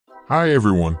Hi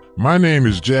everyone, my name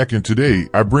is Jack and today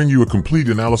I bring you a complete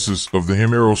analysis of the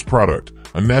HIMEROS product,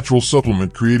 a natural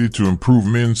supplement created to improve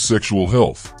men's sexual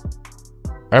health.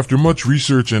 After much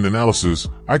research and analysis,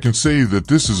 I can say that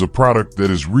this is a product that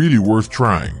is really worth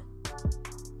trying.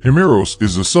 HIMEROS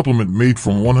is a supplement made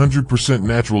from 100%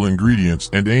 natural ingredients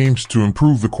and aims to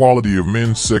improve the quality of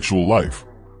men's sexual life.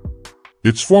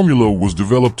 Its formula was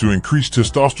developed to increase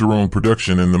testosterone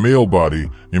production in the male body,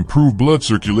 improve blood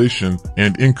circulation,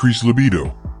 and increase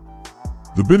libido.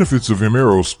 The benefits of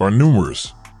HIMEROS are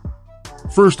numerous.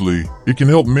 Firstly, it can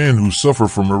help men who suffer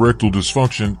from erectile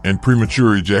dysfunction and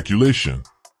premature ejaculation.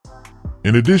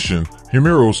 In addition,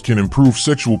 HIMEROS can improve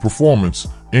sexual performance,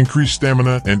 increase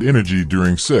stamina and energy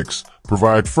during sex,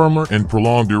 provide firmer and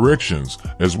prolonged erections,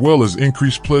 as well as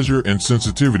increase pleasure and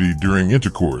sensitivity during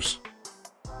intercourse.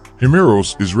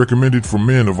 HIMEROS is recommended for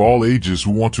men of all ages who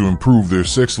want to improve their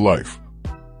sex life.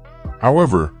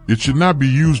 However, it should not be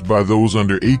used by those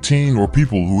under 18 or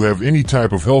people who have any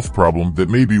type of health problem that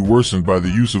may be worsened by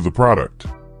the use of the product.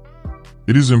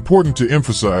 It is important to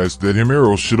emphasize that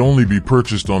HIMEROS should only be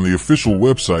purchased on the official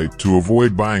website to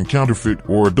avoid buying counterfeit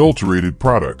or adulterated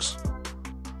products.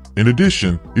 In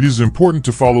addition, it is important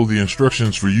to follow the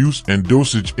instructions for use and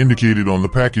dosage indicated on the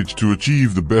package to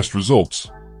achieve the best results.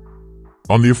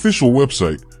 On the official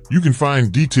website, you can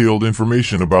find detailed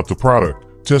information about the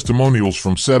product, testimonials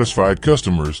from satisfied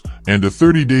customers, and a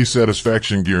 30-day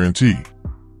satisfaction guarantee.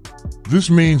 This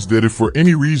means that if for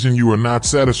any reason you are not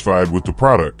satisfied with the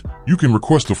product, you can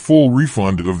request a full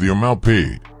refund of the amount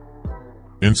paid.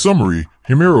 In summary,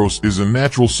 HIMEROS is a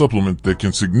natural supplement that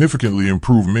can significantly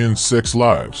improve men's sex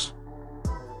lives.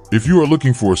 If you are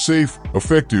looking for a safe,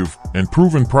 effective, and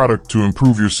proven product to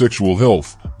improve your sexual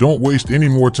health, don't waste any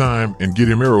more time and get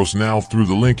HIMEROS now through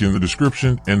the link in the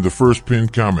description and the first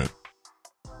pinned comment.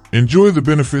 Enjoy the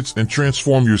benefits and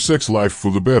transform your sex life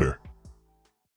for the better.